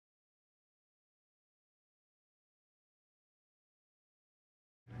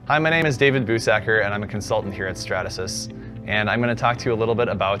Hi, my name is David Busacker and I'm a consultant here at Stratasys, and I'm going to talk to you a little bit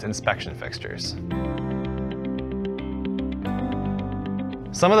about inspection fixtures.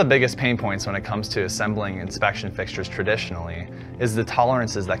 Some of the biggest pain points when it comes to assembling inspection fixtures traditionally is the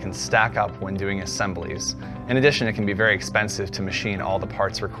tolerances that can stack up when doing assemblies. In addition, it can be very expensive to machine all the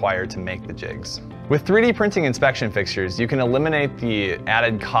parts required to make the jigs. With 3D printing inspection fixtures, you can eliminate the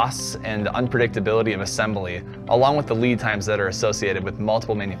added costs and unpredictability of assembly, along with the lead times that are associated with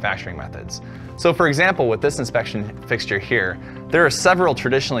multiple manufacturing methods. So for example, with this inspection fixture here, there are several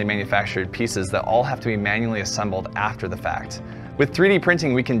traditionally manufactured pieces that all have to be manually assembled after the fact. With 3D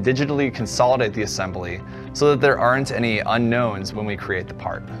printing, we can digitally consolidate the assembly so that there aren't any unknowns when we create the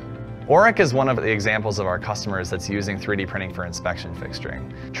part. Oric is one of the examples of our customers that's using 3D printing for inspection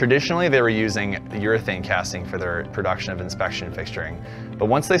fixturing. Traditionally, they were using urethane casting for their production of inspection fixturing, but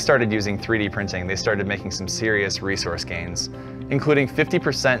once they started using 3D printing, they started making some serious resource gains, including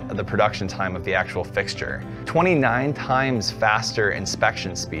 50% of the production time of the actual fixture, 29 times faster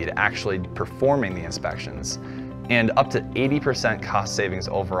inspection speed actually performing the inspections, and up to 80% cost savings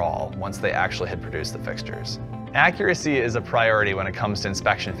overall once they actually had produced the fixtures. Accuracy is a priority when it comes to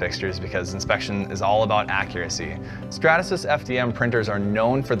inspection fixtures because inspection is all about accuracy. Stratasys FDM printers are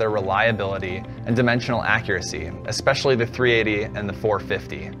known for their reliability and dimensional accuracy, especially the 380 and the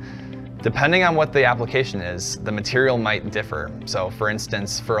 450. Depending on what the application is, the material might differ. So for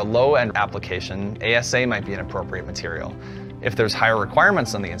instance, for a low-end application, ASA might be an appropriate material. If there's higher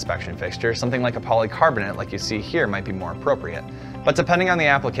requirements on the inspection fixture, something like a polycarbonate like you see here might be more appropriate. But depending on the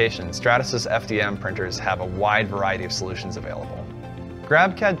application, Stratasys FDM printers have a wide variety of solutions available.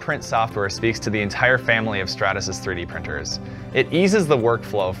 GrabCAD print software speaks to the entire family of Stratasys 3D printers. It eases the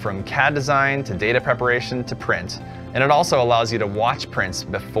workflow from CAD design to data preparation to print, and it also allows you to watch prints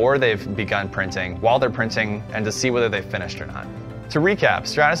before they've begun printing, while they're printing, and to see whether they've finished or not. To recap,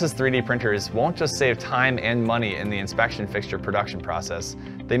 Stratasys 3D printers won't just save time and money in the inspection fixture production process,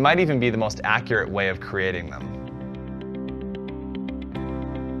 they might even be the most accurate way of creating them.